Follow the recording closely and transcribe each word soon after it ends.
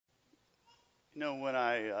When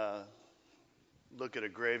I look at a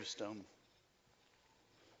gravestone,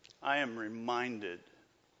 I am reminded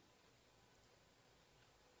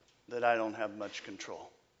that I don't have much control.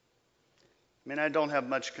 I don't have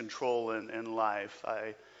much control in life.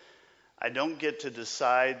 I don't get to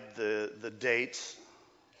decide the dates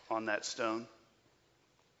on that stone.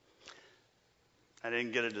 I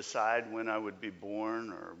didn't get to decide when I would be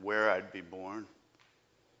born or where I'd be born.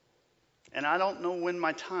 And I don't know when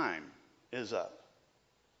my time is up.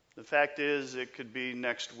 The fact is, it could be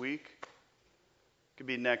next week, it could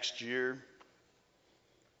be next year,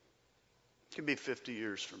 it could be 50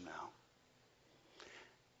 years from now.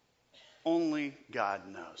 Only God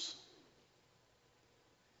knows.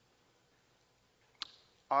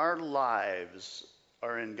 Our lives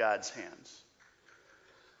are in God's hands.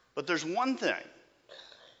 But there's one thing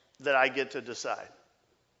that I get to decide.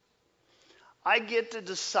 I get to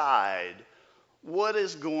decide what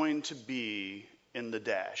is going to be in the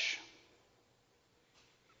dash.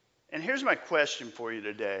 And here's my question for you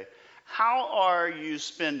today. How are you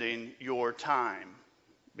spending your time?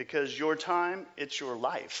 Because your time, it's your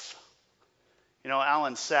life.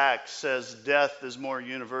 Alan Sachs says death is more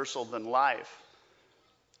universal than life.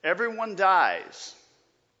 Everyone dies,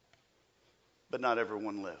 but not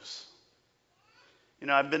everyone lives.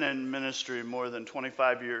 I've been in ministry more than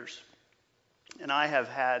 25 years, and I have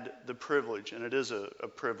had the privilege, and it is a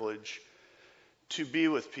privilege, to be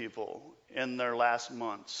with people in their last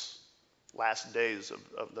months, last days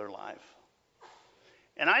of their life.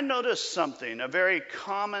 And I noticed something, a very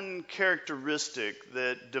common characteristic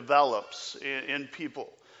that develops in people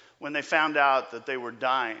when they found out that they were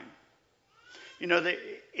dying.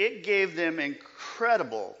 It gave them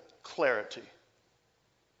incredible clarity.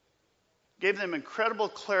 Gave them incredible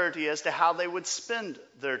clarity as to how they would spend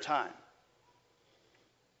their time.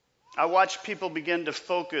 I watched people begin to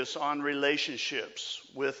focus on relationships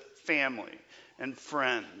with family and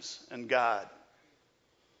friends and God.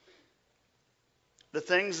 The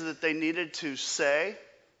things that they needed to say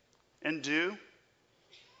and do,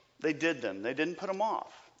 they did them. They didn't put them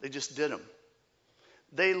off. They just did them.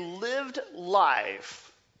 They lived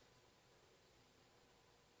life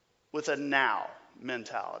with a now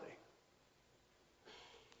mentality.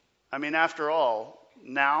 After all,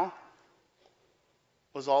 now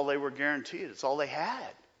was all they were guaranteed. It's all they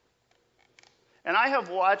had. And I have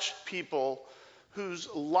watched people whose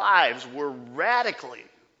lives were radically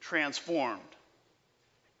transformed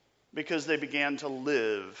because they began to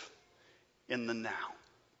live in the now.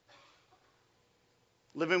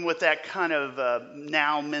 Living with that kind of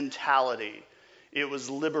now mentality. It was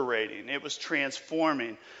liberating. It was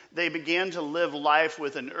transforming. They began to live life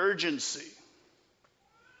with an urgency.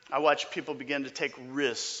 I watched people begin to take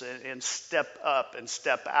risks and step up and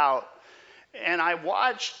step out. And I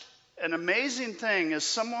watched an amazing thing. As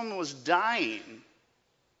someone was dying,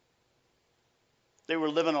 they were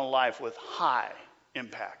living a life with high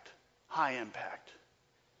impact. High impact.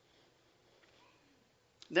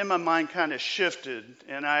 Then my mind kind of shifted,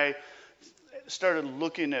 and I started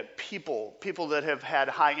looking at people that have had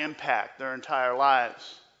high impact their entire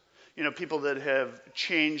lives. People that have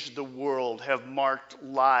changed the world, have marked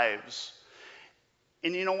lives.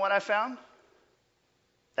 And you know what I found?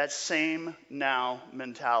 That same now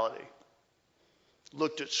mentality.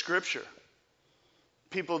 Looked at Scripture.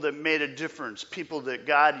 People that made a difference, people that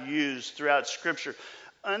God used throughout Scripture,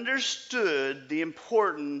 understood the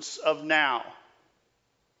importance of now.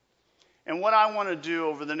 And what I want to do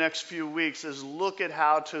over the next few weeks is look at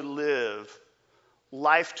how to live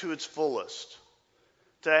life to its fullest.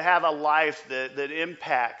 To have a life that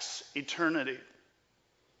impacts eternity.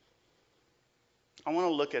 I want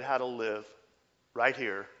to look at how to live right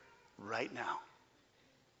here, right now.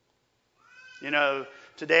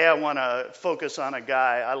 Today I want to focus on a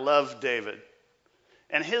guy. I love David.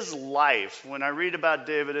 And his life, when I read about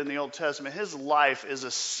David in the Old Testament, his life is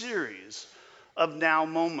a series of now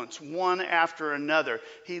moments, one after another.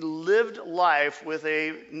 He lived life with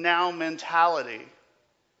a now mentality.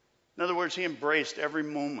 In other words, he embraced every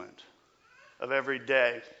moment of every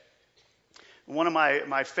day. One of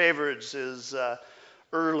my favorites is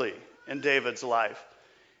early in David's life.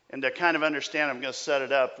 And to kind of understand, I'm going to set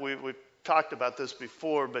it up. We've talked about this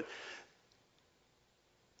before, but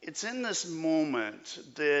it's in this moment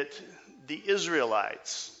that the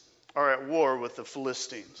Israelites are at war with the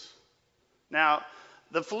Philistines. Now,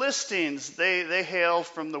 the Philistines, they hail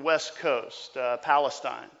from the west coast,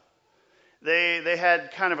 Palestine. They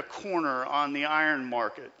had kind of a corner on the iron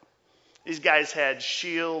market. These guys had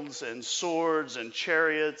shields and swords and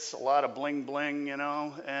chariots, a lot of bling bling,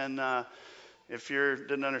 and If you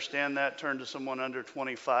didn't understand that, turn to someone under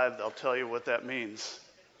 25. They'll tell you what that means.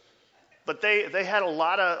 But they had a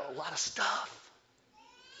lot of stuff.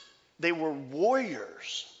 They were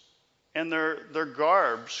warriors, and their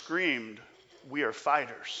garb screamed, "We are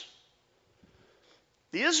fighters."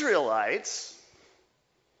 The Israelites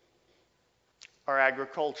are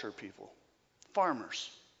agriculture people, farmers.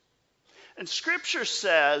 And Scripture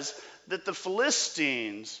says that the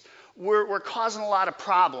Philistines were causing a lot of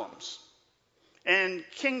problems. And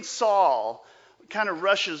King Saul kind of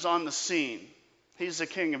rushes on the scene. He's the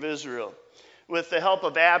king of Israel. With the help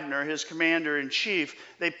of Abner, his commander-in-chief,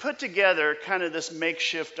 they put together kind of this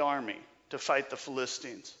makeshift army to fight the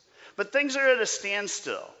Philistines. But things are at a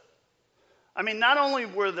standstill. I mean, not only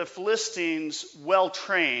were the Philistines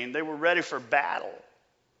well-trained, they were ready for battle,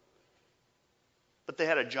 but they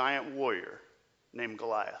had a giant warrior named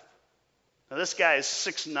Goliath. Now, this guy is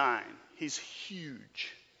 6'9". He's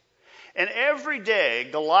huge. And every day,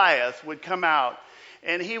 Goliath would come out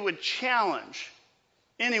and he would challenge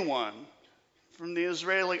anyone from the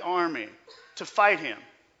Israeli army to fight him.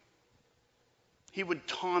 He would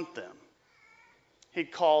taunt them.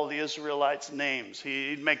 He'd call the Israelites names.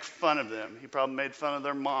 He'd make fun of them. He probably made fun of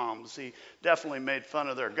their moms. He definitely made fun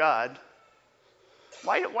of their God.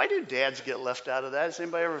 Why do dads get left out of that? Has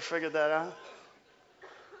anybody ever figured that out?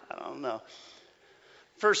 I don't know.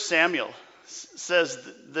 1 Samuel says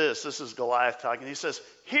this. This is Goliath talking. He says,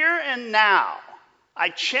 "Here and now I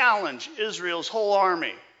challenge Israel's whole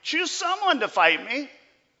army. Choose someone to fight me."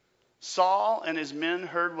 Saul and his men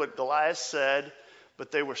heard what Goliath said,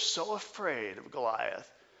 but they were so afraid of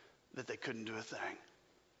Goliath that they couldn't do a thing.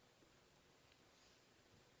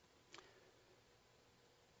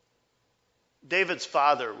 David's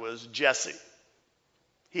father was Jesse.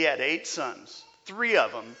 He had 8 sons. 3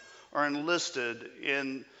 of them are enlisted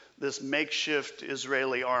in this makeshift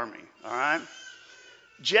Israeli army, all right?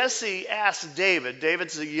 Jesse asked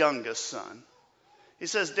David's the youngest son. He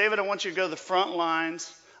says, "David, I want you to go to the front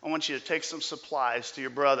lines. I want you to take some supplies to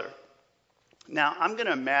your brother." Now, I'm going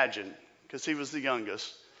to imagine, because he was the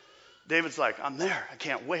youngest, David's like, "I'm there. I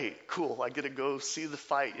can't wait. Cool. I get to go see the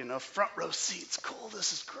fight, front row seats. Cool.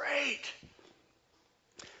 This is great."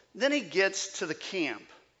 Then he gets to the camp.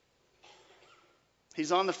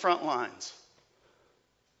 He's on the front lines.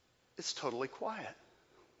 It's totally quiet.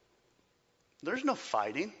 There's no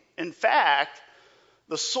fighting. In fact,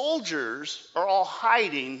 the soldiers are all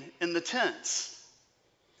hiding in the tents.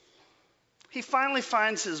 He finally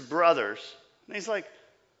finds his brothers, and he's like,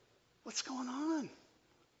 "What's going on?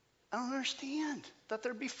 I don't understand. Thought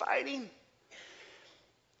there'd be fighting."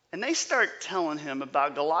 And they start telling him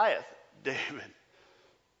about Goliath. "David,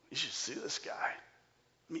 you should see this guy.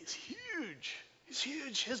 I mean, he's huge. He's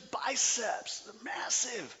huge. His biceps are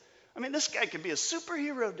massive. I mean, this guy could be a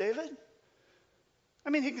superhero, David. I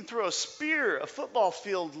mean, he can throw a spear a football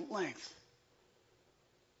field length.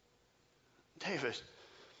 David,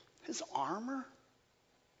 his armor,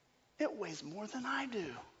 it weighs more than I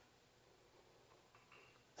do.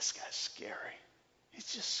 This guy's scary.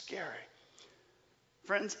 He's just scary."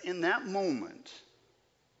 Friends, in that moment,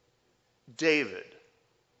 David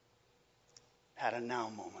had a now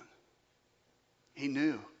moment. He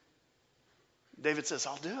knew. David says,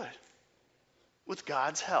 "I'll do it. With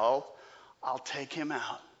God's help, I'll take him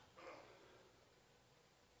out."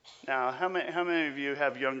 Now, how many of you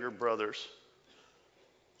have younger brothers?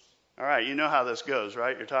 All right, you know how this goes,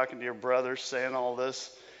 right? You're talking to your brother, saying all this.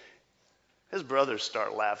 His brothers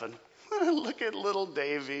start laughing. "Look at little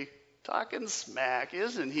Davy talking smack.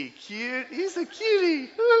 Isn't he cute? He's a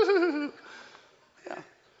cutie." Yeah.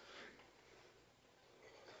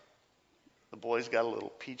 The boy's got a little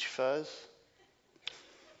peach fuzz.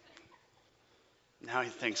 Now he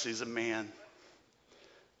thinks he's a man.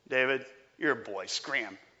 "David, you're a boy.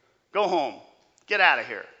 Scram. Go home. Get out of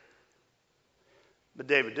here." But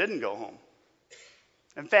David didn't go home.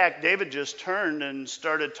 In fact, David just turned and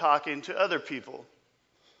started talking to other people.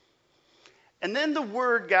 And then the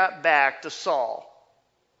word got back to Saul.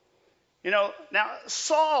 Now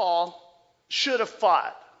Saul should have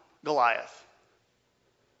fought Goliath.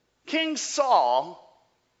 King Saul,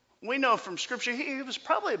 we know from Scripture, he was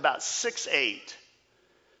probably about 6'8".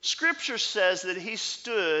 Scripture says that he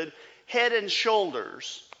stood head and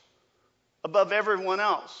shoulders above everyone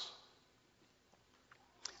else.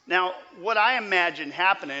 Now, what I imagine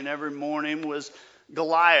happening every morning was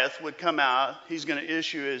Goliath would come out. He's going to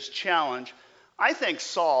issue his challenge. I think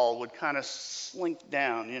Saul would kind of slink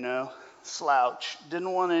down, slouch.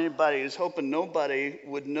 Didn't want anybody. He was hoping nobody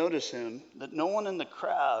would notice him, that no one in the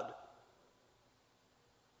crowd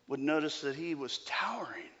would notice that he was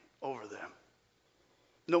towering over them.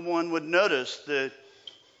 No one would notice that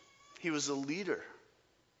he was a leader.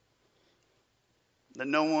 That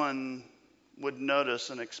no one would notice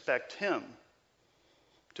and expect him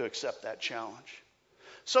to accept that challenge.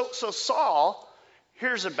 So Saul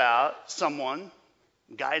hears about someone,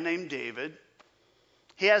 a guy named David.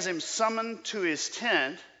 He has him summoned to his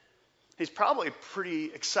tent. He's probably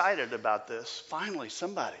pretty excited about this. Finally,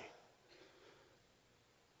 somebody.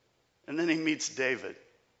 And then he meets David.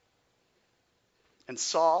 And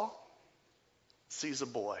Saul sees a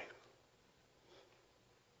boy.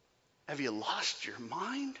 Have you lost your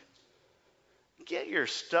mind? Get your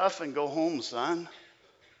stuff and go home, son.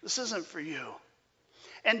 This isn't for you.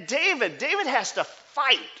 And David has to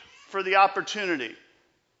fight for the opportunity.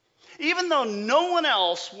 Even though no one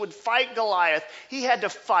else would fight Goliath, he had to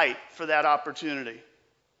fight for that opportunity.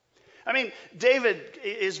 I mean, David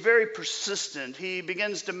is very persistent. He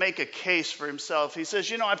begins to make a case for himself. He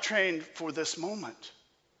says, I've trained for this moment.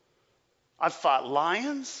 I've fought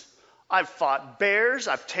lions. I've fought bears.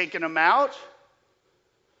 I've taken them out.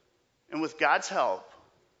 And with God's help,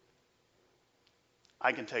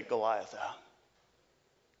 I can take Goliath out.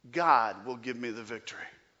 God will give me the victory.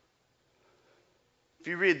 If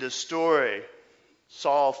you read the story,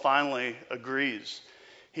 Saul finally agrees.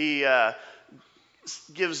 He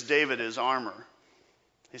gives David his armor.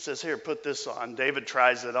 He says, here, put this on. David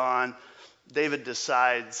tries it on. David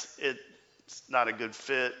decides it's not a good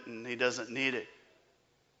fit and he doesn't need it.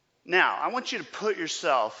 Now, I want you to put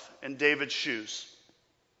yourself in David's shoes.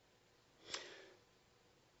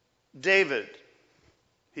 David,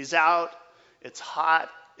 he's out. It's hot.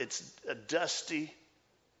 It's a dusty,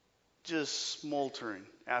 just smoldering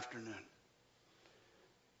afternoon.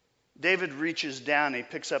 David reaches down. He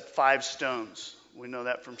picks up 5 stones. We know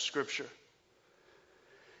that from Scripture.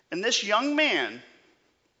 And this young man,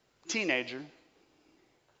 teenager,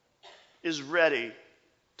 is ready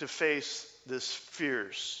to face this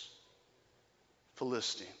fierce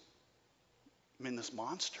Philistine. This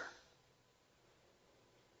monster.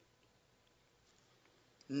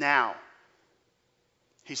 Now,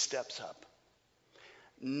 he steps up.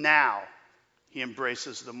 Now, he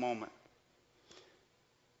embraces the moment.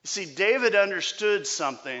 You see, David understood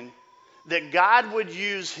something, that God would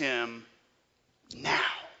use him now.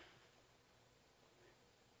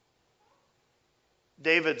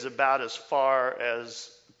 David's about as far as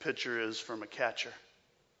a pitcher is from a catcher.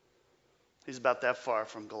 He's about that far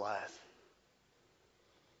from Goliath.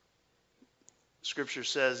 Scripture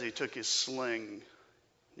says he took his sling.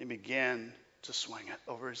 He began to swing it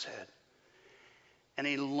over his head. And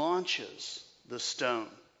he launches the stone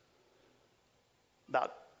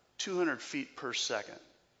about 200 feet per second.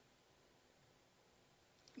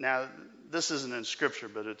 Now, this isn't in Scripture,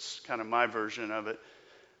 but it's kind of my version of it.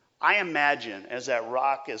 I imagine as that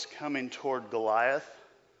rock is coming toward Goliath,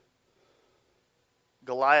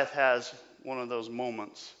 Goliath has one of those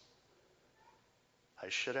moments. I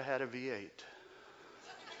should have had a V8.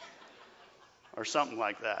 Or something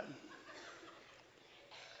like that.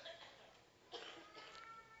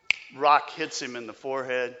 Rock hits him in the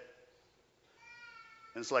forehead.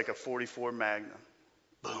 And it's like a .44 Magnum.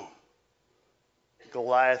 Boom.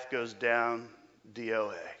 Goliath goes down,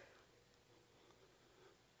 DOA.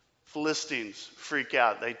 Philistines freak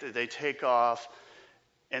out. They take off.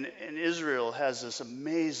 And Israel has this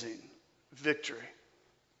amazing victory.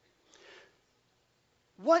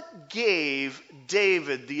 What gave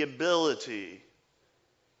David the ability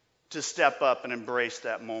to step up and embrace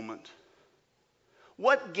that moment?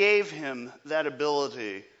 What gave him that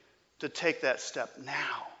ability to take that step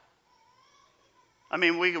now?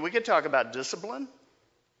 We could talk about discipline.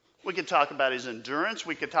 We could talk about his endurance.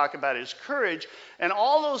 We could talk about his courage. And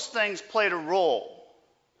all those things played a role.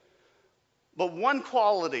 But one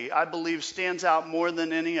quality, I believe, stands out more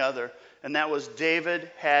than any other, and that was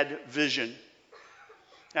David had vision.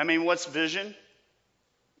 What's vision?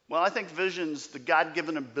 Well, I think vision's the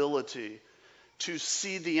God-given ability to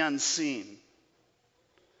see the unseen,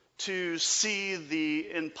 to see the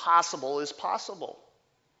impossible is possible.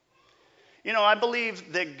 I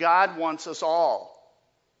believe that God wants us all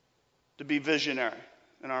to be visionary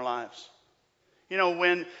in our lives.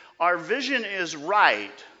 When our vision is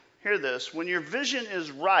right, hear this, when your vision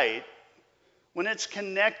is right, when it's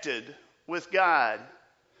connected with God,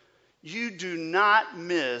 you do not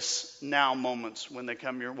miss now moments when they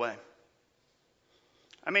come your way.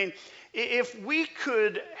 If we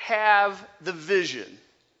could have the vision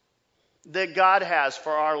that God has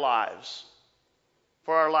for our lives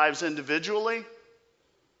individually,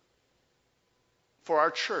 for our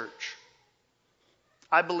church,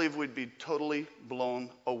 I believe we'd be totally blown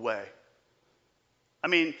away. I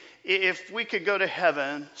mean, if we could go to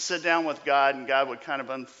heaven, sit down with God, and God would kind of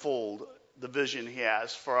unfold the vision he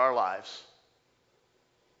has for our lives,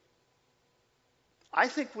 I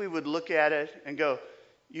think we would look at it and go,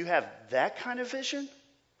 you have that kind of vision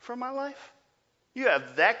for my life? You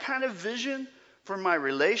have that kind of vision for my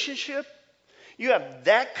relationship? You have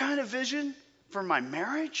that kind of vision for my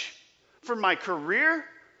marriage? For my career?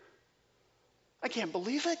 I can't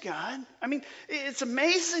believe it, God. I mean, it's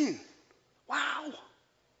amazing. Wow.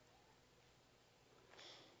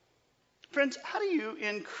 Friends, how do you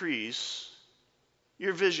increase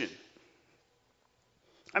your vision?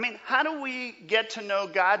 I mean, how do we get to know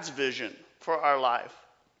God's vision for our life?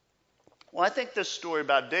 Well, I think this story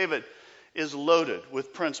about David is loaded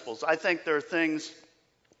with principles. I think there are things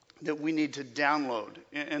that we need to download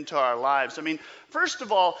into our lives. I mean, first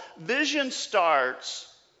of all, vision starts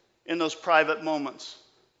in those private moments.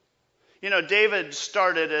 You know, David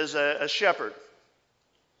started as a shepherd,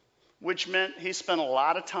 which meant he spent a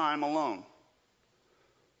lot of time alone.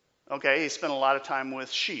 Okay, he spent a lot of time with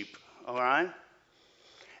sheep, all right?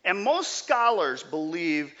 And most scholars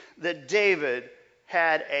believe that David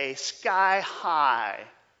had a sky-high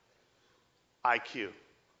IQ.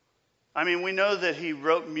 I mean, we know that he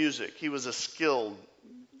wrote music. He was a skilled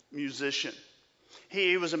musician.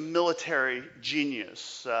 He was a military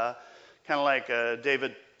genius, kind of like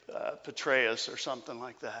David Petraeus or something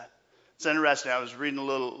like that. It's interesting. I was reading a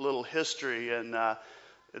little history, and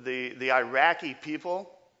the Iraqi people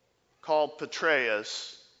called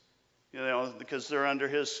Petraeus, you know, because they're under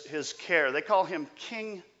his care. They call him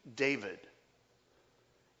King David.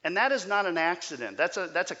 And that is not an accident. That's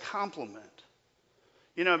a compliment.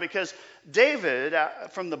 You know, because David,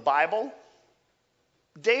 from the Bible,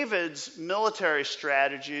 David's military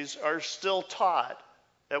strategies are still taught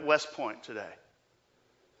at West Point today.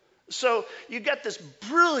 So you got this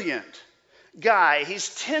brilliant guy.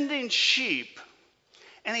 He's tending sheep,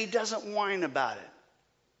 and he doesn't whine about it.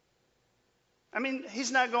 I mean,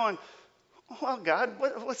 he's not going, well, God,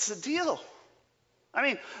 what's the deal? I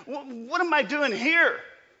mean, what am I doing here?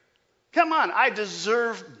 Come on, I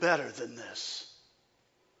deserve better than this.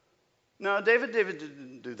 No, David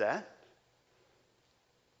didn't do that.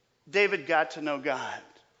 David got to know God.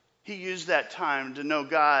 He used that time to know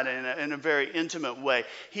God in a very intimate way.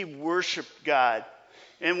 He worshiped God.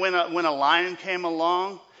 And when a lion came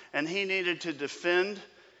along and he needed to defend,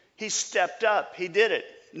 he stepped up. He did it.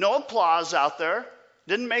 No applause out there.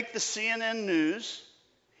 Didn't make the CNN news.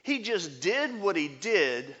 He just did what he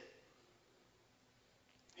did.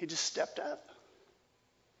 He just stepped up.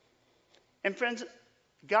 And friends,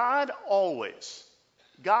 God always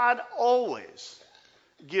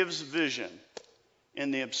gives vision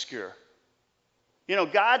in the obscure. You know,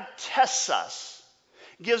 God tests us,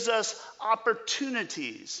 gives us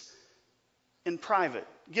opportunities in private,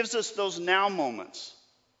 gives us those now moments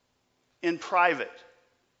in private.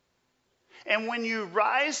 And when you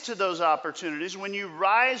rise to those opportunities, when you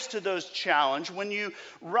rise to those challenges, when you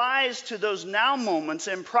rise to those now moments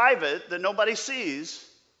in private that nobody sees,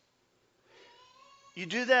 you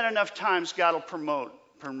do that enough times, God will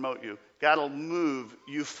promote you. God will move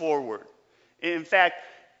you forward. In fact,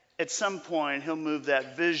 at some point, he'll move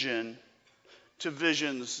that vision to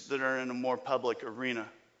visions that are in a more public arena.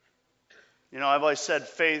 You know, I've always said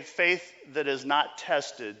faith that is not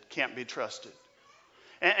tested can't be trusted.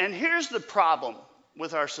 And here's the problem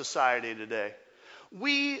with our society today.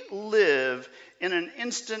 We live in an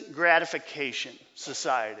instant gratification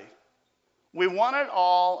society. We want it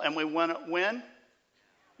all, and we want it when?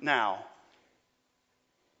 Now.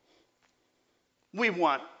 We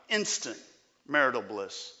want instant marital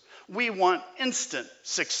bliss. We want instant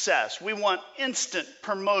success. We want instant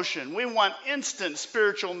promotion. We want instant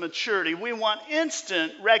spiritual maturity. We want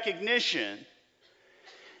instant recognition.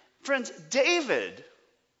 Friends, David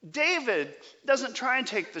doesn't try and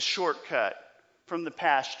take the shortcut from the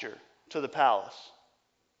pasture to the palace.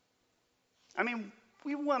 I mean,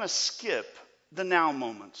 we want to skip the now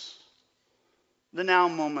moments. The now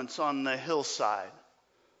moments on the hillside.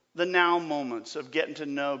 The now moments of getting to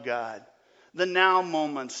know God. The now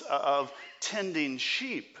moments of tending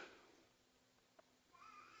sheep.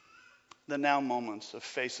 The now moments of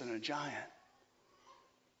facing a giant.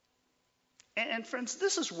 And friends,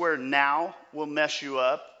 this is where now will mess you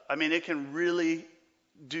up. I mean, it can really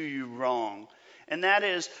do you wrong. And that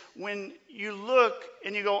is when you look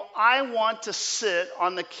and you go, I want to sit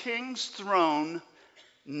on the king's throne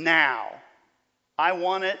now. I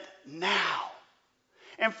want it now.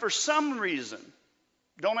 And for some reason,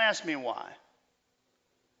 don't ask me why,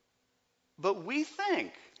 but we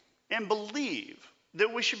think and believe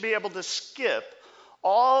that we should be able to skip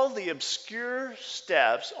all the obscure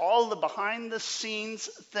steps, all the behind the scenes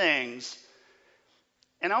things.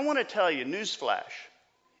 And I want to tell you, newsflash,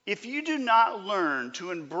 if you do not learn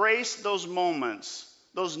to embrace those moments,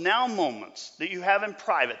 those now moments that you have in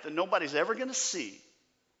private that nobody's ever going to see,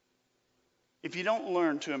 if you don't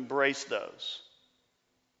learn to embrace those,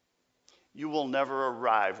 you will never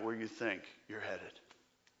arrive where you think you're headed.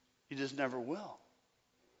 You just never will.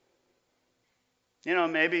 You know,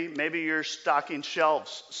 maybe you're stocking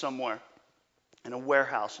shelves somewhere in a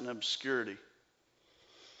warehouse in obscurity.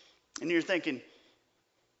 And you're thinking,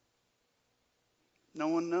 no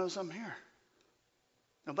one knows I'm here.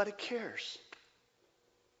 Nobody cares.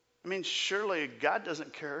 I mean, surely God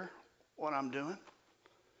doesn't care what I'm doing.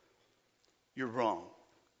 You're wrong.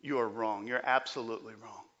 You are wrong. You're absolutely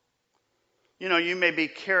wrong. You know, you may be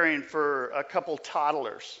caring for a couple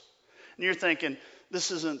toddlers, and you're thinking,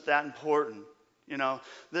 this isn't that important. You know,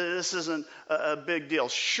 this isn't a big deal.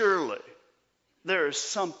 Surely there is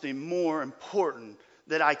something more important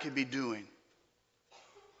that I could be doing.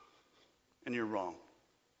 And you're wrong.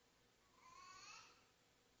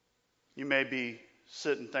 You may be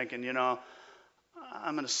sitting thinking, you know,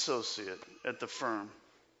 I'm an associate at the firm.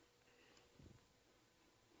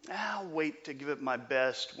 I'll wait to give it my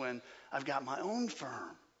best when I've got my own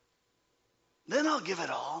firm. Then I'll give it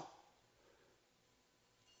all.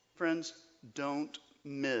 Friends, don't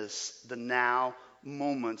miss the now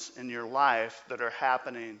moments in your life that are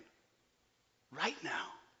happening right now.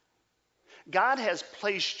 God has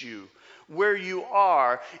placed you where you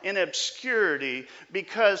are in obscurity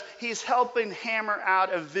because he's helping hammer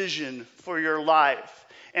out a vision for your life.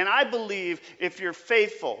 And I believe if you're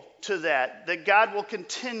faithful to that God will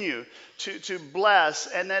continue to bless,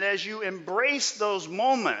 and that as you embrace those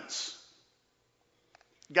moments,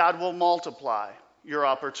 God will multiply your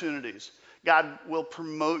opportunities. God will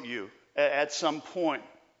promote you at some point,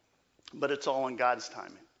 but it's all in God's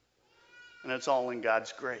timing, and it's all in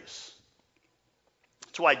God's grace.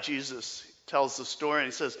 That's why Jesus tells the story, and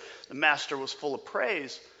he says, the master was full of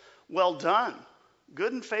praise. Well done,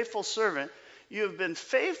 good and faithful servant. You have been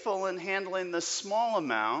faithful in handling this small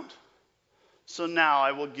amount, so now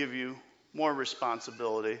I will give you more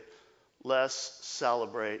responsibility. Let's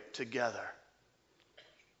celebrate together.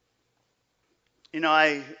 You know,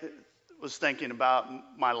 I was thinking about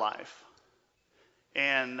my life,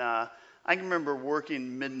 and I can remember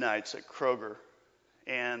working midnights at Kroger,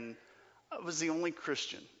 and I was the only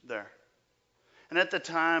Christian there. And at the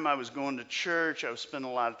time, I was going to church. I was spending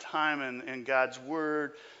a lot of time in God's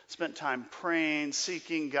Word, spent time praying,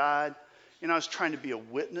 seeking God. You know, I was trying to be a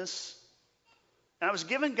witness. And I was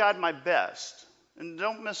giving God my best. And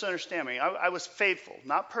don't misunderstand me. I was faithful,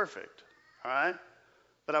 not perfect, all right?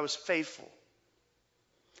 But I was faithful.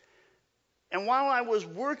 And while I was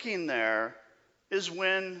working there is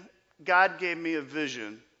when God gave me a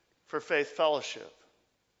vision for Faith Fellowship.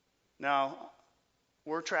 Now,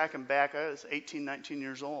 we're tracking back. I was 18, 19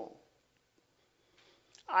 years old.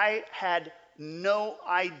 I had no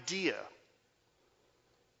idea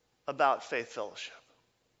about Faith Fellowship.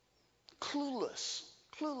 Clueless.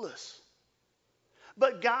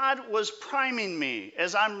 But God was priming me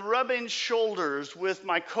as I'm rubbing shoulders with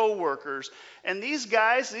my coworkers. And these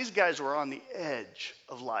guys were on the edge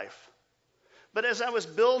of life. But as I was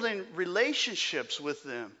building relationships with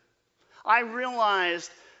them, I realized,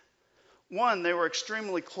 one, they were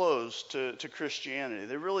extremely closed to Christianity.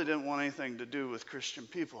 They really didn't want anything to do with Christian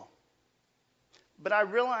people. But I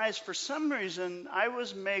realized for some reason I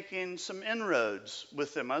was making some inroads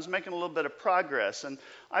with them. I was making a little bit of progress. And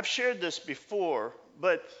I've shared this before,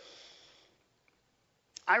 but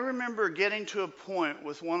I remember getting to a point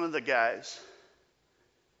with one of the guys,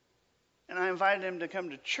 and I invited him to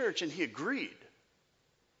come to church, and he agreed.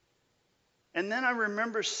 And then I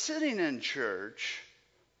remember sitting in church,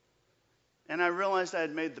 and I realized I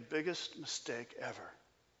had made the biggest mistake ever.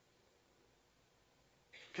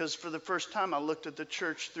 Because for the first time, I looked at the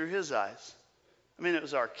church through his eyes. I mean, it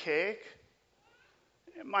was archaic.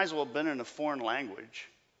 It might as well have been in a foreign language.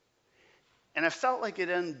 And I felt like it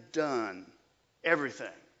had undone everything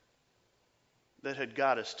that had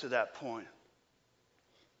got us to that point.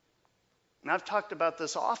 And I've talked about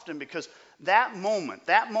this often because that moment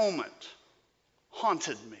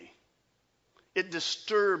haunted me. It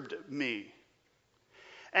disturbed me.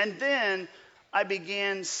 And then I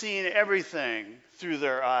began seeing everything through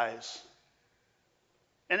their eyes.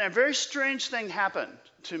 And a very strange thing happened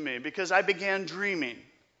to me because I began dreaming.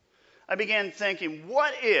 I began thinking,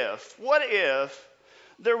 what if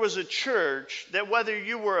there was a church that whether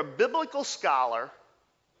you were a biblical scholar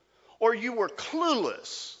or you were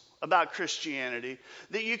clueless about Christianity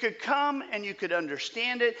that you could come and you could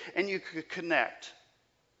understand it and you could connect.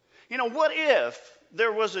 You know, what if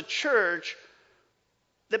there was a church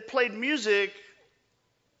that played music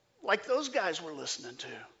like those guys were listening to?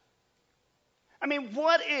 I mean,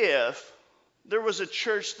 what if there was a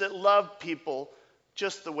church that loved people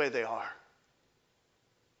just the way they are?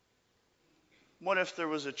 What if there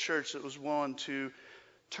was a church that was willing to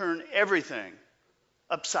turn everything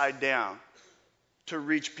upside down to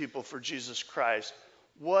reach people for Jesus Christ?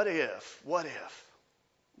 What if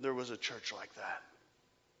there was a church like that?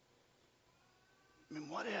 I mean,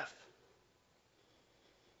 what if?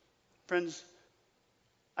 Friends,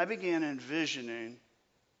 I began envisioning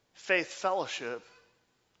Faith Fellowship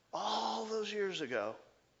all those years ago.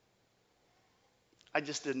 I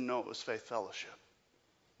just didn't know it was Faith Fellowship.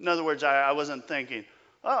 In other words, I wasn't thinking,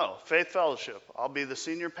 oh, Faith Fellowship, I'll be the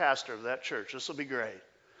senior pastor of that church. This will be great.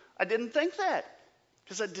 I didn't think that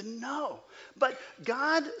because I didn't know. But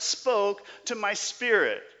God spoke to my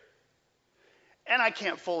spirit. And I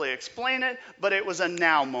can't fully explain it, but it was a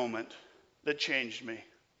now moment that changed me.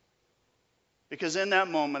 Because in that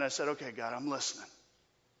moment, I said, okay, God, I'm listening.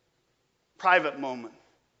 Private moment.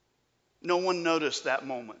 No one noticed that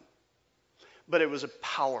moment. But it was a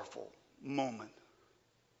powerful moment.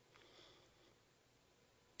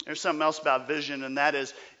 There's something else about vision, and that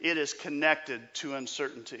is it is connected to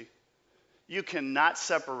uncertainty. You cannot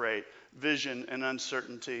separate vision and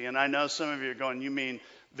uncertainty. And I know some of you are going, you mean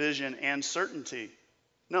vision and certainty?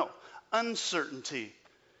 No, uncertainty.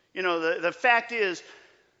 You know, the fact is,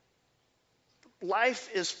 life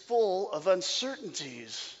is full of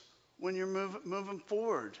uncertainties when you're moving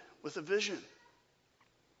forward with a vision.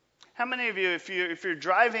 How many of you, if you're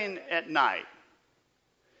driving at night,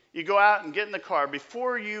 you go out and get in the car,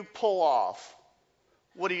 before you pull off,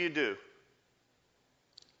 what do?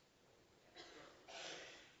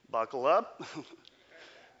 Buckle up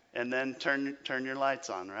and then turn your lights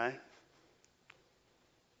on, right?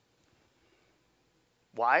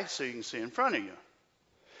 Why? So you can see in front of you.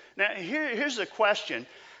 Now, here's a question.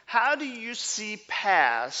 How do you see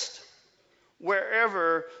past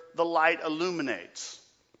wherever the light illuminates?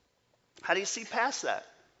 How do you see past that?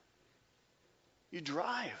 You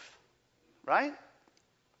drive, right?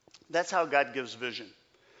 That's how God gives vision.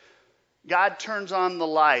 God turns on the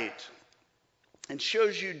light and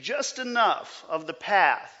shows you just enough of the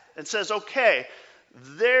path and says, okay,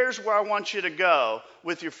 there's where I want you to go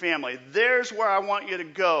with your family. There's where I want you to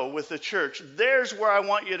go with the church. There's where I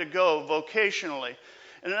want you to go vocationally.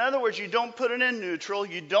 And in other words, you don't put it in neutral.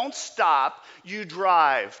 You don't stop. You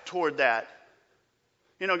drive toward that.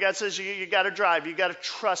 You know, God says you got to drive. You got to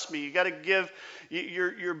trust me. You got to give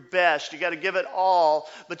your best. You got to give it all,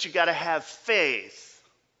 but you got to have faith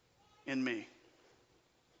in me.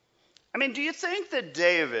 I mean, do you think that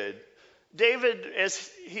David,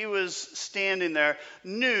 as he was standing there,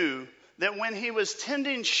 knew that when he was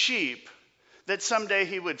tending sheep, that someday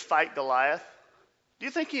he would fight Goliath? Do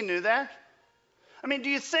you think he knew that? I mean,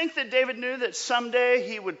 do you think that David knew that someday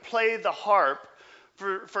he would play the harp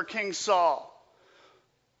for King Saul?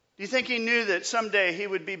 Do you think he knew that someday he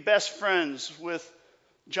would be best friends with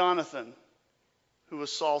Jonathan, who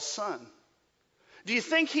was Saul's son? Do you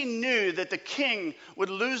think he knew that the king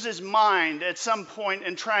would lose his mind at some point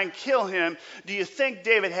and try and kill him? Do you think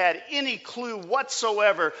David had any clue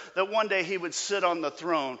whatsoever that one day he would sit on the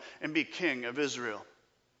throne and be king of Israel?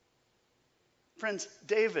 Friends,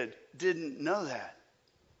 David didn't know that.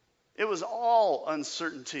 It was all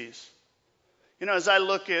uncertainties. You know, as I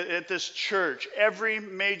look at this church, every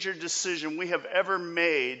major decision we have ever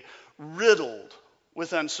made riddled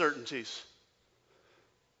with uncertainties.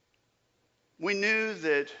 We knew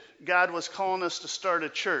that God was calling us to start a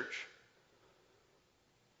church,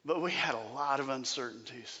 but we had a lot of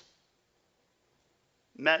uncertainties.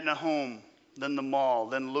 Met in a home, then the mall,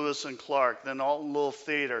 then Lewis and Clark, then Alton Little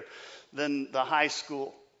Theater, then the high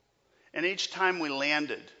school. And each time we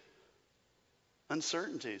landed,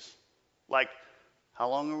 uncertainties. Like, how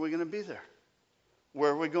long are we going to be there?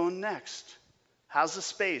 Where are we going next? How's the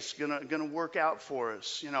space going to work out for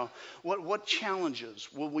us? You know, what challenges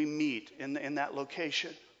will we meet in that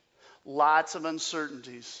location? Lots of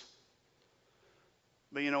uncertainties.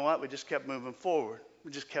 But you know what? We just kept moving forward.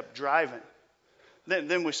 We just kept driving.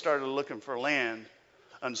 Then we started looking for land.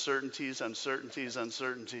 Uncertainties.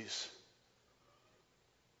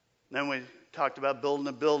 Then we talked about building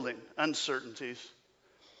a building. Uncertainties.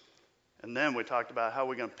 And then we talked about how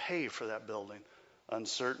we're going to pay for that building.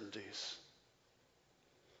 Uncertainties.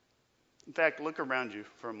 In fact, look around you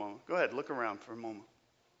for a moment. Go ahead, look around for a moment.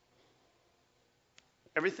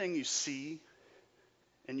 Everything you see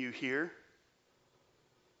and you hear,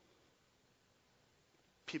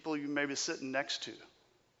 people you may be sitting next to.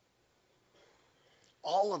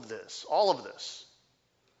 All of this,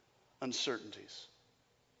 uncertainties.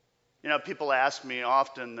 You know, people ask me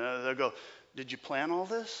often, they'll go, did you plan all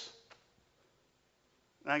this?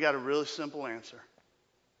 And I got a really simple answer.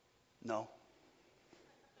 No.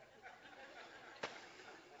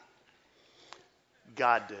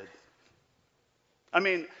 God did. I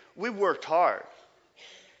mean, we worked hard.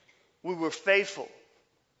 We were faithful.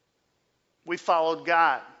 We followed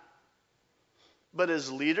God. But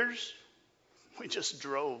as leaders, we just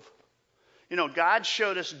drove. You know, God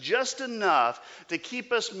showed us just enough to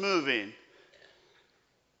keep us moving.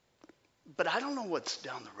 But I don't know what's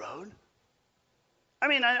down the road. I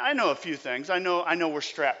mean, I know a few things. I know we're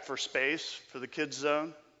strapped for space for the kids'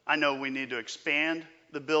 zone. I know we need to expand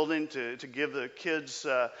the building to give the kids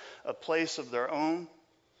a place of their own.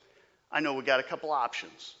 I know we got a couple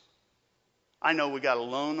options. I know we got a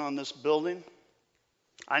loan on this building.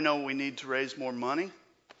 I know we need to raise more money.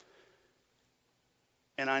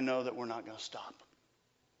 And I know that we're not going to stop.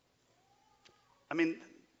 I mean,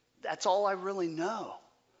 that's all I really know.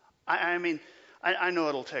 I mean, I know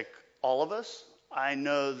it'll take all of us. I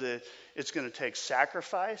know that it's going to take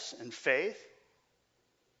sacrifice and faith.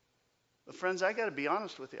 But friends, I got to be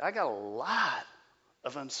honest with you. I got a lot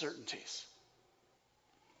of uncertainties.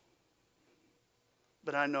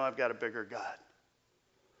 But I know I've got a bigger God.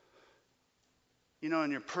 You know,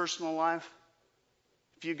 in your personal life,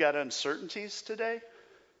 if you got uncertainties today,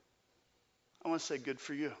 I want to say good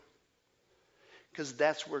for you. Because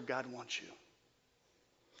that's where God wants you.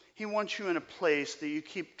 He wants you in a place that you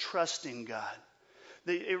keep trusting God.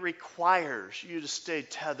 That it requires you to stay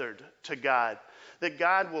tethered to God. That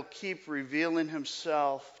God will keep revealing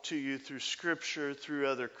himself to you through Scripture, through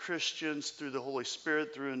other Christians, through the Holy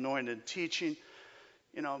Spirit, through anointed teaching.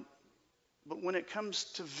 You know, but when it comes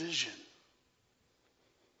to vision,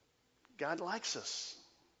 God likes us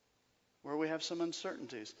where we have some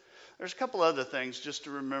uncertainties. There's a couple other things just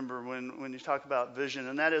to remember when you talk about vision,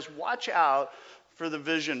 and that is watch out for the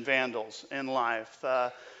vision vandals in life.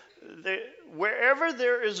 Wherever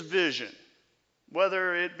there is vision,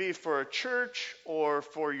 whether it be for a church or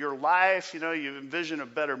for your life, you know, you envision a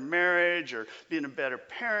better marriage or being a better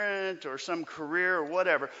parent or some career or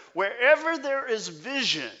whatever. Wherever there is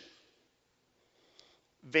vision,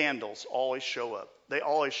 vandals always show up. They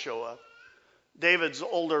always show up. David's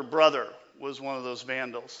older brother was one of those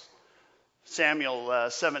vandals. Samuel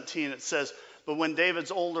 17, it says, but when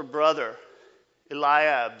David's older brother,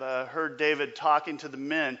 Eliab, heard David talking to the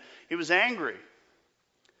men, he was angry.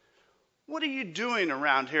 What are you doing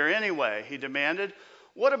around here anyway? He demanded.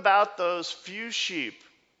 What about those few sheep?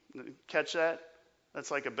 Catch that?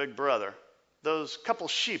 That's like a big brother. Those couple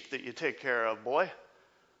sheep that you take care of, boy.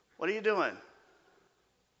 What are you doing?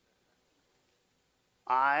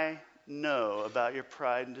 I know about your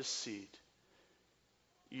pride and deceit.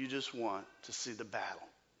 You just want to see the battle.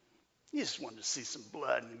 You just want to see some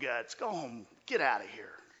blood and guts. Go home. Get out of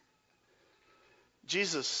here.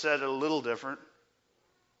 Jesus said it a little different.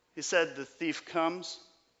 He said the thief comes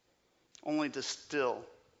only to steal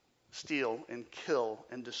and kill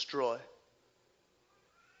and destroy.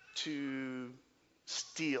 To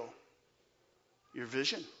steal your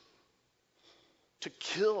vision. To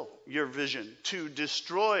kill your vision. To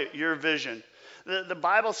destroy your vision. The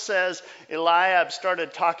Bible says Eliab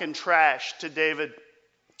started talking trash to David.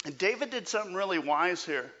 And David did something really wise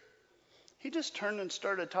here. He just turned and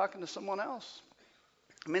started talking to someone else.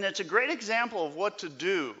 I mean, it's a great example of what to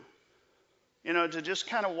do, you know, to just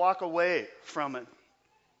kind of walk away from it.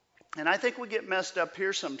 And I think we get messed up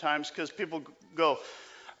here sometimes because people go,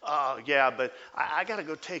 oh, yeah, but I got to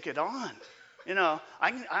go take it on. You know,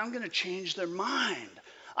 I'm going to change their mind.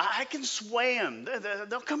 I can sway them.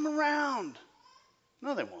 They'll come around.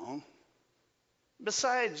 No, they won't.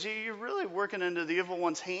 Besides, you're really working into the evil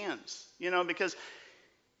one's hands, you know, because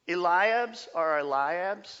Eliabs are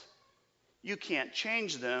Eliabs. You can't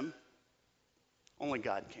change them. Only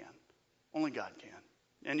God can. Only God can.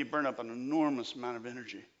 And you burn up an enormous amount of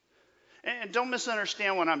energy. And don't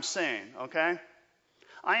misunderstand what I'm saying, okay?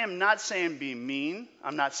 I am not saying be mean.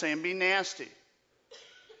 I'm not saying be nasty.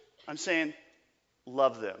 I'm saying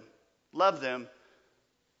love them. Love them.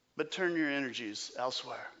 But turn your energies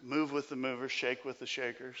elsewhere. Move with the movers, shake with the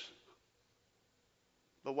shakers.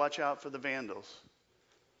 But watch out for the vandals.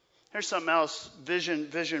 Here's something else.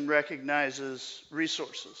 Vision recognizes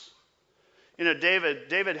resources. You know,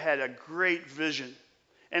 David had a great vision,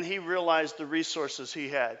 and he realized the resources he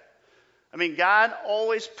had. I mean, God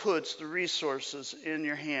always puts the resources in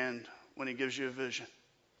your hand when he gives you a vision.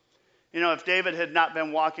 You know, if David had not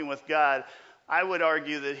been walking with God, I would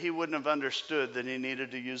argue that he wouldn't have understood that he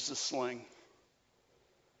needed to use the sling.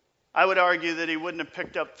 I would argue that he wouldn't have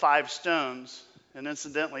picked up 5 stones. And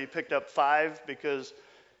incidentally, he picked up 5 because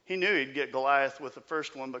he knew he'd get Goliath with the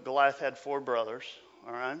first one, but Goliath had 4 brothers,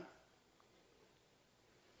 all right?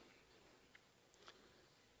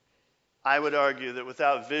 I would argue that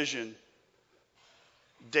without vision,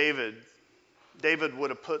 David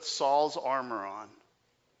would have put Saul's armor on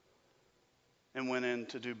and went in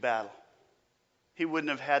to do battle. He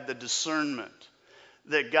wouldn't have had the discernment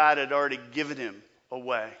that God had already given him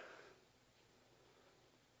away.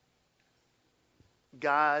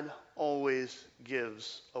 God always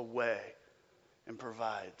gives away and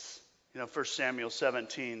provides. 1 Samuel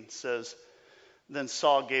 17 says, then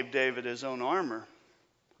Saul gave David his own armor,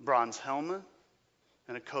 bronze helmet,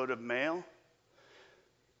 and a coat of mail.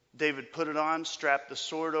 David put it on, strapped the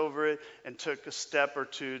sword over it, and took a step or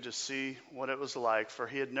two to see what it was like, for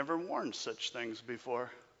he had never worn such things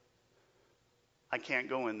before. I can't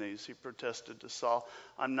go in these, he protested to Saul.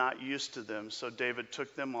 I'm not used to them. So David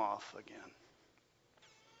took them off again.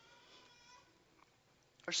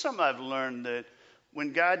 There's something I've learned, that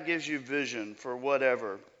when God gives you vision for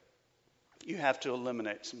whatever, you have to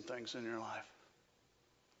eliminate some things in your life.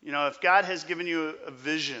 If God has given you a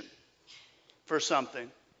vision for something,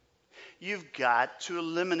 you've got to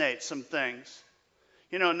eliminate some things.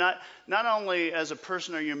 Not only as a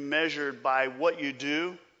person are you measured by what you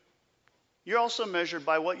do, you're also measured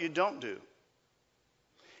by what you don't do.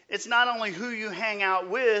 It's not only who you hang out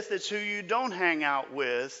with, it's who you don't hang out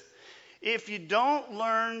with. If you don't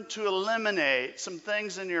learn to eliminate some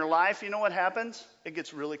things in your life, you know what happens? It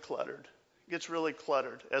gets really cluttered. It gets really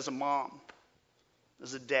cluttered as a mom,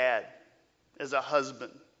 as a dad, as a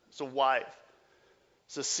husband, as a wife,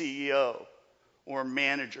 as a CEO or a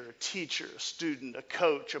manager, a teacher, a student, a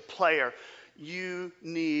coach, a player. You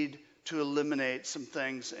need to eliminate some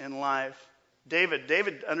things in life.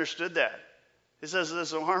 David understood that. He says,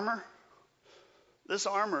 this armor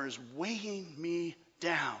is weighing me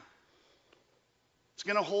down. It's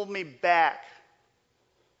going to hold me back.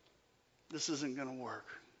 This isn't going to work.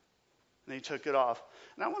 And he took it off.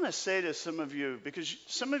 And I want to say to some of you, because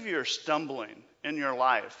some of you are stumbling in your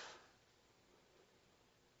life,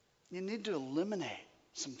 you need to eliminate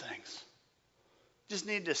some things. Just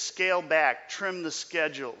need to scale back, trim the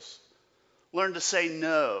schedules, learn to say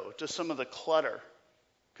no to some of the clutter,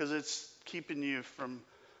 because it's keeping you from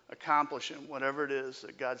accomplishing whatever it is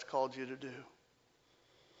that God's called you to do.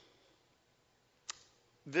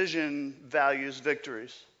 Vision values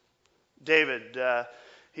victories. David,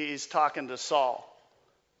 he's talking to Saul.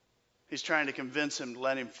 He's trying to convince him to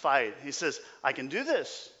let him fight. He says, I can do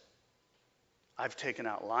this. I've taken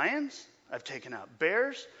out lions, I've taken out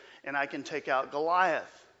bears, and I can take out Goliath.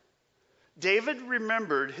 David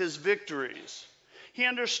remembered his victories. He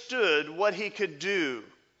understood what he could do.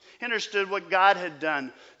 He understood what God had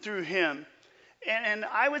done through him. And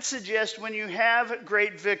I would suggest when you have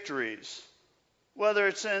great victories, whether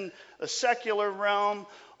it's in a secular realm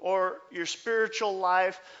or your spiritual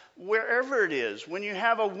life, wherever it is, when you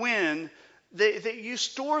have a win, that you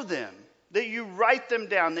store them, that you write them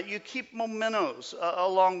down, that you keep mementos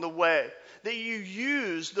along the way, that you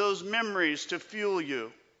use those memories to fuel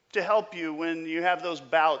you, to help you when you have those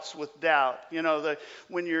bouts with doubt,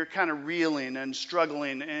 when you're kind of reeling and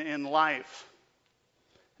struggling in life.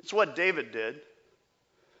 It's what David did.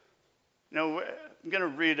 I'm going to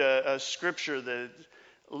read a scripture that's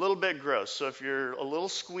a little bit gross. So if you're a little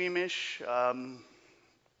squeamish,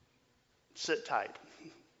 sit tight.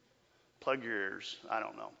 Plug your ears. I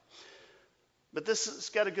don't know. But this has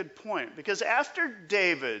got a good point. Because after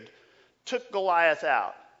David took Goliath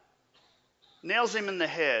out, nails him in the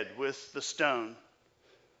head with the stone,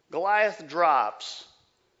 Goliath drops,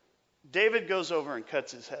 David goes over and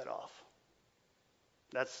cuts his head off.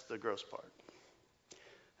 That's the gross part.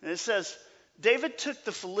 And it says, David took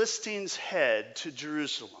the Philistine's head to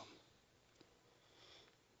Jerusalem,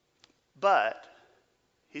 but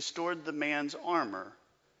he stored the man's armor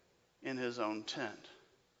in his own tent.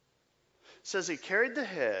 It says he carried the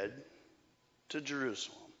head to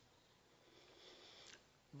Jerusalem,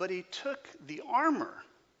 but he took the armor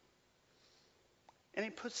and he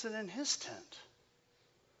puts it in his tent.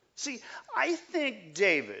 See, I think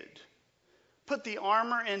David put the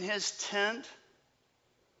armor in his tent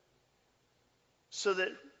so that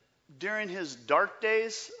during his dark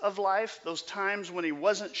days of life, those times when he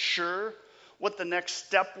wasn't sure what the next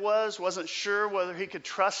step was, wasn't sure whether he could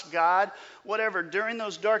trust God, whatever, during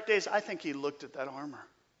those dark days, I think he looked at that armor.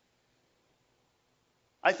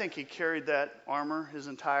 I think he carried that armor his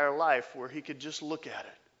entire life where he could just look at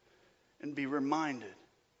it and be reminded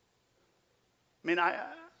I mean,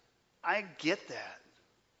 I get that.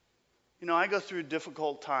 You know, I go through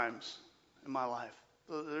difficult times in my life.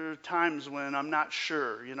 There are times when I'm not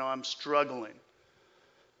sure, you know, I'm struggling.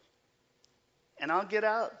 And I'll get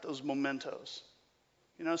out those mementos.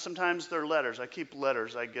 You know, sometimes they're letters. I keep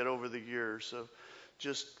letters I get over the years of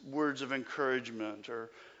just words of encouragement or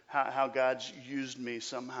how God's used me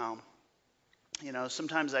somehow. You know,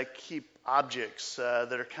 sometimes I keep objects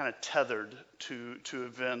that are kind of tethered to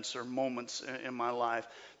events or moments in my life,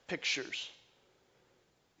 pictures.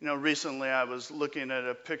 You know, recently I was looking at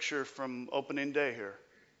a picture from opening day here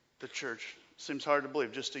at the church. Seems hard to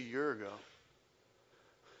believe, just a year ago.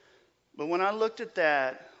 But when I looked at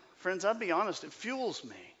that, friends, I'll be honest, it fuels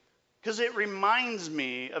me. Because it reminds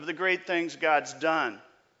me of the great things God's done.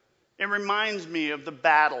 It reminds me of the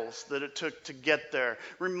battles that it took to get there.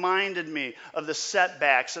 Reminded me of the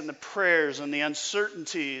setbacks and the prayers and the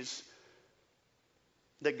uncertainties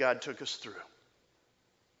that God took us through.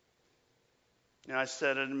 And I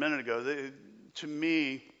said it a minute ago, to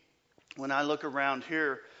me, when I look around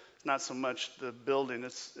here, it's not so much the building,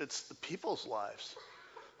 it's the people's lives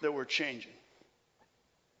that we're changing.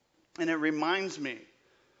 And it reminds me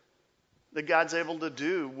that God's able to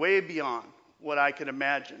do way beyond what I could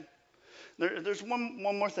imagine. There's one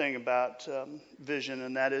more thing about vision,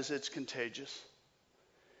 and that is it's contagious.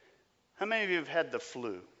 How many of you have had the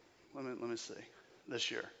flu? Let me see, this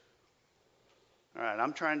year. All right,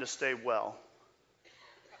 I'm trying to stay well.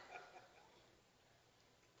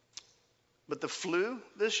 But the flu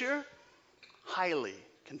this year, highly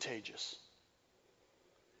contagious.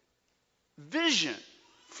 Vision,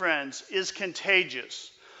 friends, is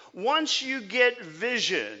contagious. Once you get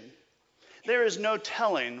vision, there is no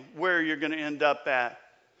telling where you're going to end up at.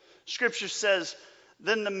 Scripture says,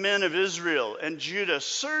 then the men of Israel and Judah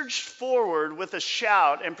surged forward with a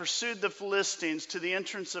shout and pursued the Philistines to the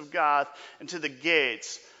entrance of Gath and to the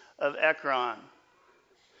gates of Ekron.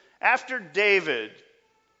 After David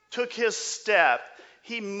took his step,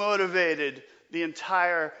 he motivated the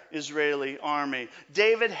entire Israeli army.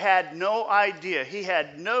 David had no idea, he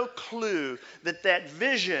had no clue that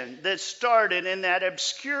vision that started in that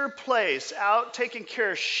obscure place out taking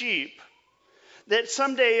care of sheep, that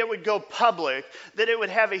someday it would go public, that it would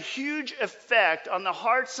have a huge effect on the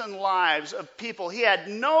hearts and lives of people. He had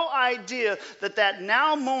no idea that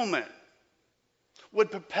now moment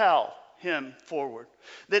would propel him forward,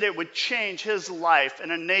 that it would change his life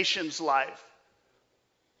and a nation's life.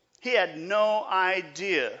 He had no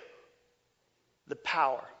idea the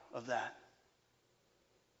power of that.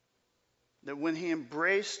 That when he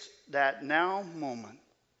embraced that now moment,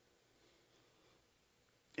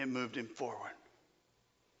 it moved him forward.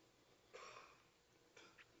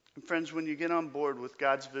 And friends, when you get on board with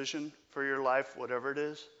God's vision for your life, whatever it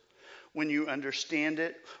is, when you understand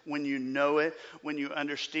it, when you know it, when you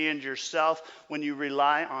understand yourself, when you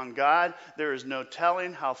rely on God, there is no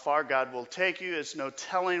telling how far God will take you. It's no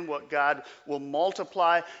telling what God will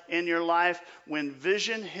multiply in your life. When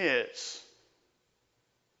vision hits,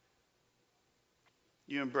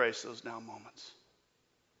 you embrace those now moments.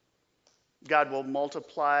 God will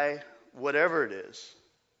multiply whatever it is,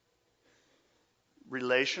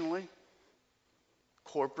 relationally,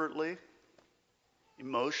 corporately,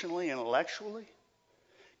 emotionally, intellectually,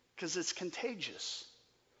 because it's contagious.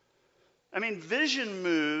 I mean, vision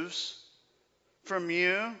moves from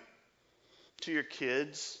you to your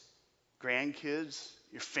kids, grandkids,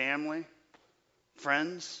 your family,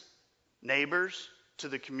 friends, neighbors, to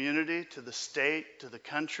the community, to the state, to the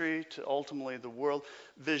country, to ultimately the world.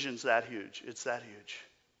 Vision's that huge. It's that huge.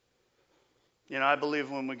 You know, I believe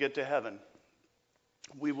when we get to heaven,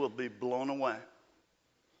 we will be blown away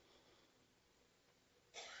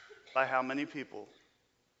by how many people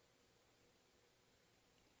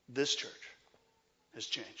this church has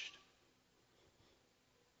changed.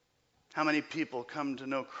 How many people come to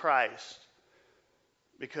know Christ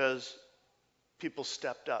because people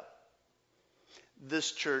stepped up.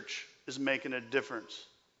 This church is making a difference.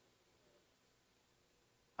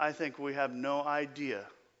 I think we have no idea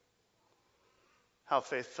how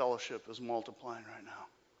Faith Fellowship is multiplying right now.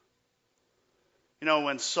 You know,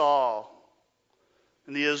 when Saul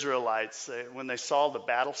and the Israelites, when they saw the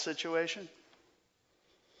battle situation,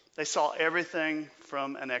 they saw everything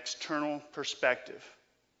from an external perspective.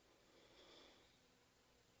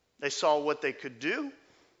 They saw what they could do,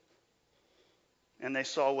 and they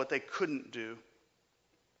saw what they couldn't do.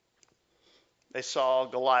 They saw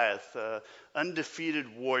Goliath, an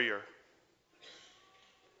undefeated warrior,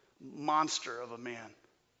 monster of a man.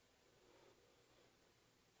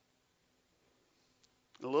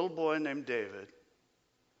 A little boy named David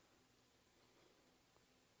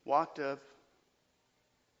walked up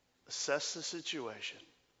assessed the situation,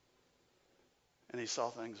 and he saw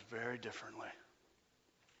things very differently.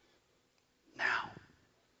 Now,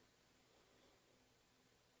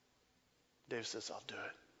 Dave says, I'll do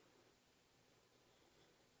it.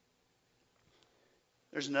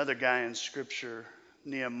 There's another guy in Scripture,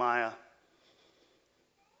 Nehemiah,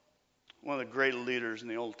 one of the great leaders in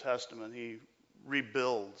the Old Testament. He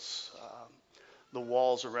rebuilds the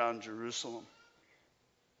walls around Jerusalem.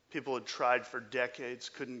 People had tried for decades,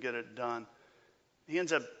 couldn't get it done. He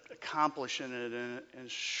ends up accomplishing it in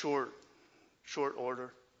short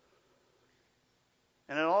order.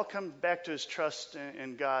 And it all comes back to his trust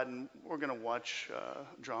in God, and we're going to watch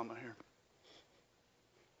drama here.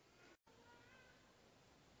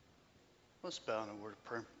 Let's bow in a word of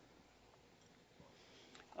prayer.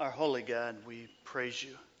 Our holy God, we praise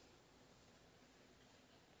you.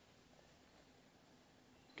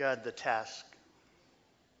 God, the task,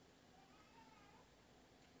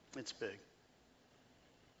 it's big.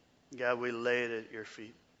 God, we lay it at your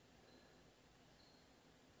feet.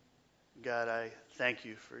 God, I thank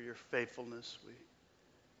you for your faithfulness.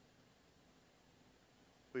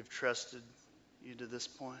 We've trusted you to this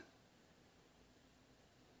point.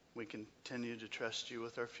 We continue to trust you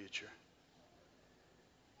with our future.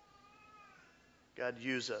 God,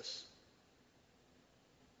 use us.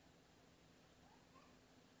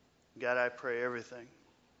 God, I pray everything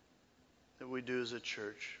that we do as a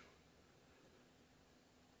church,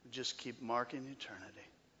 just keep marking eternity.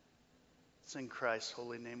 It's in Christ's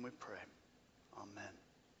holy name we pray. Amen.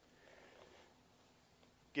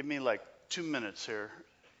 Give me like 2 minutes here,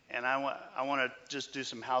 and I want to just do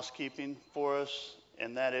some housekeeping for us,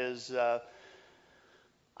 and that is,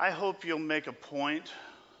 I hope you'll make a point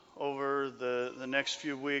over the next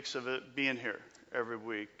few weeks of it being here every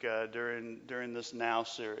week during this Now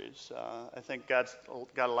series. I think God's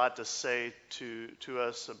got a lot to say to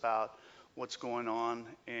us about what's going on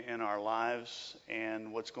in our lives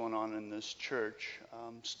and what's going on in this church.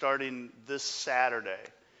 Starting this Saturday,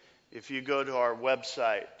 if you go to our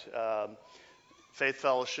website, Faith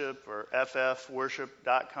Fellowship or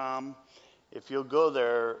ffworship.com, if you'll go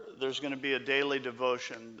there, there's going to be a daily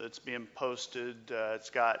devotion that's being posted. It's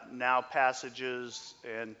got Now passages,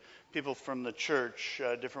 and people from the church,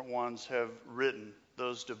 different ones, have written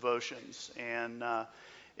those devotions. And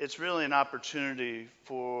it's really an opportunity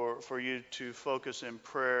for you to focus in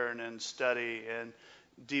prayer and in study and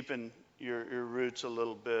deepen your roots a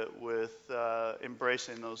little bit with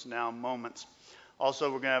embracing those Now moments.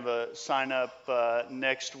 Also, we're going to have a sign up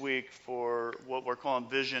next week for what we're calling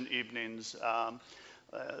Vision Evenings.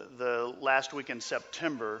 The last week in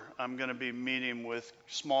September, I'm going to be meeting with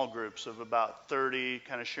small groups of about 30,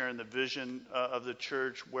 kind of sharing the vision of the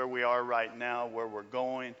church, where we are right now, where we're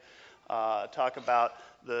going, talk about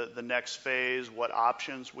the next phase, what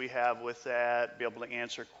options we have with that, be able to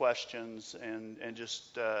answer questions, and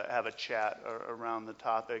just have a chat around the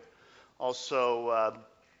topic. Also,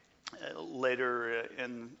 later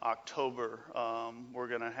in October, we're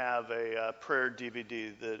going to have a prayer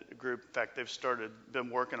DVD that a group, in fact, they've been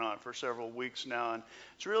working on it for several weeks now, and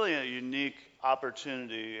it's really a unique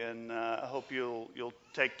opportunity, and I hope you'll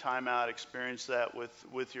take time out, experience that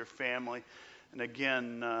with your family, and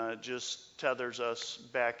again, just tethers us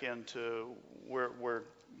back into where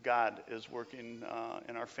God is working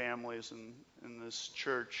in our families and in this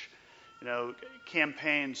church. You know,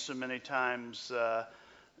 campaigns so many times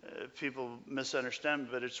people misunderstand,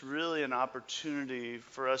 but it's really an opportunity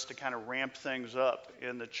for us to kind of ramp things up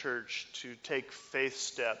in the church, to take faith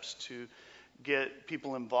steps, to get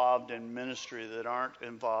people involved in ministry that aren't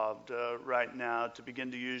involved right now, to begin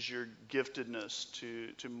to use your giftedness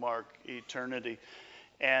to mark eternity.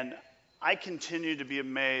 And I continue to be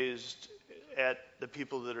amazed at the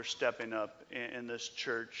people that are stepping up in this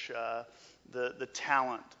church, the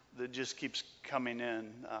talent that just keeps coming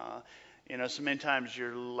in. You know, so many times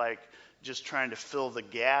you're like just trying to fill the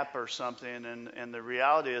gap or something, and the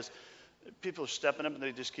reality is people are stepping up and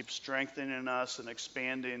they just keep strengthening us and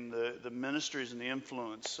expanding the ministries and the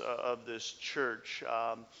influence of this church.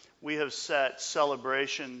 We have set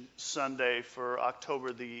Celebration Sunday for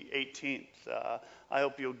October the 18th. I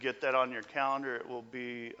hope you'll get that on your calendar. It will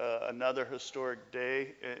be another historic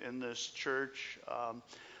day in this church.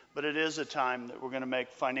 But it is a time that we're going to make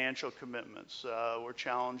financial commitments. We're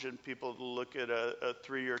challenging people to look at a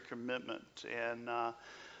 3-year commitment, and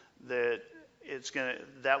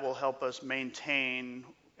that will help us maintain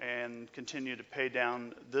and continue to pay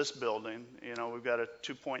down this building. You know, we've got a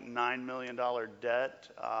 $2.9 million debt,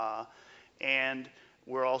 and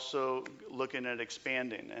we're also looking at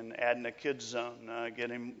expanding and adding a kids zone,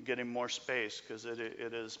 getting more space because it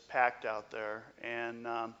is packed out there. And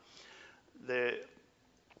the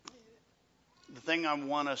thing I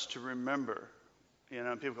want us to remember,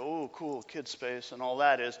 people go, oh, cool, kid space and all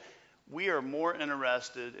that, is we are more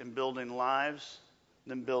interested in building lives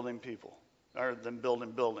than building people, or than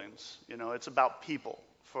building buildings. It's about people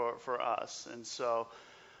for us. And so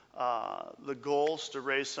the goal is to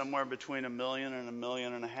raise somewhere between $1 million and $1.5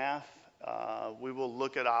 million. We will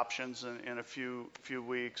look at options in a few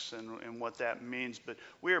weeks and what that means, but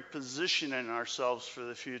we are positioning ourselves for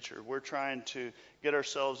the future. We're trying to get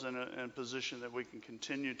ourselves in a position that we can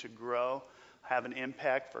continue to grow, have an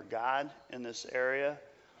impact for God in this area.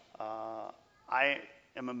 I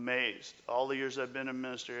am amazed. All the years I've been in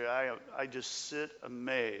ministry, I just sit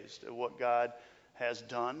amazed at what God has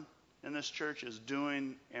done in this church, is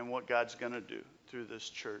doing, and what God's going to do through this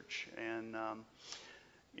church. And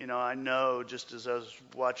I know, just as I was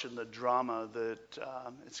watching the drama, that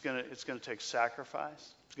it's going to take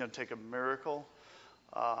sacrifice. It's going to take a miracle.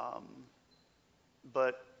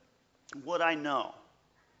 But what I know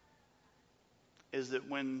is that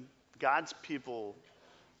when God's people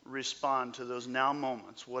respond to those now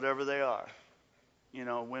moments, whatever they are,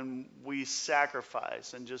 when we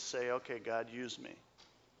sacrifice and just say, okay, God, use me,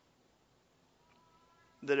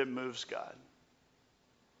 that it moves God.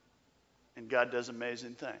 And God does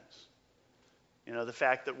amazing things. The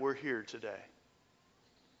fact that we're here today,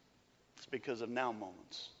 it's because of now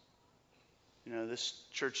moments. This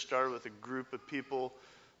church started with a group of people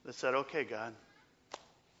that said, okay, God,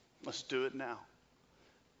 let's do it now.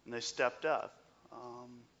 And they stepped up.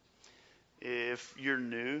 If you're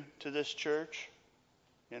new to this church,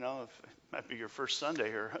 it might be your first Sunday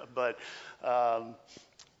here, but,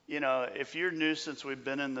 if you're new since we've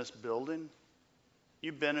been in this building,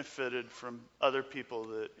 you benefited from other people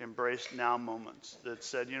that embraced now moments, that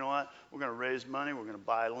said, you know what, we're going to raise money, we're going to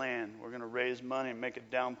buy land, we're going to raise money and make a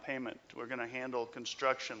down payment, we're going to handle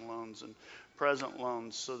construction loans and present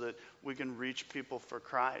loans so that we can reach people for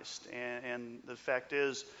Christ. And the fact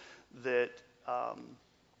is that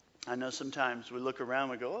I know sometimes we look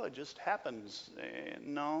around and we go, oh, it just happens.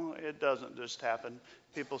 No, it doesn't just happen.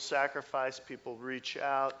 People sacrifice, people reach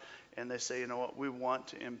out, and they say, you know what, we want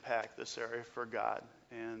to impact this area for God.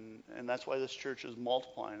 And that's why this church is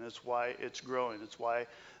multiplying. That's why it's growing. It's why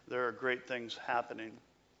there are great things happening.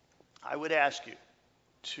 I would ask you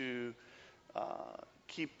to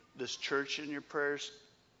keep this church in your prayers,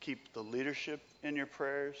 keep the leadership in your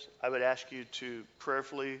prayers. I would ask you to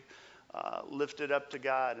prayerfully lift it up to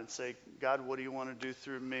God and say, God, what do you want to do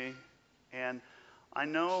through me? And I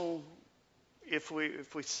know if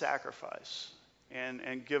we sacrifice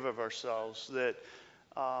and give of ourselves, that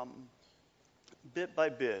bit by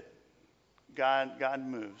bit, God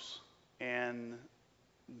moves, and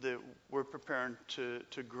that we're preparing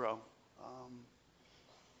to grow.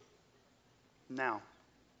 Now.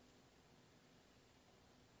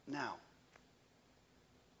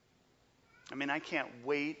 I can't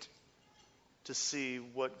wait to see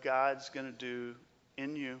what God's going to do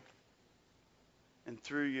in you and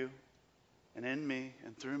through you and in me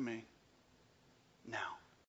and through me.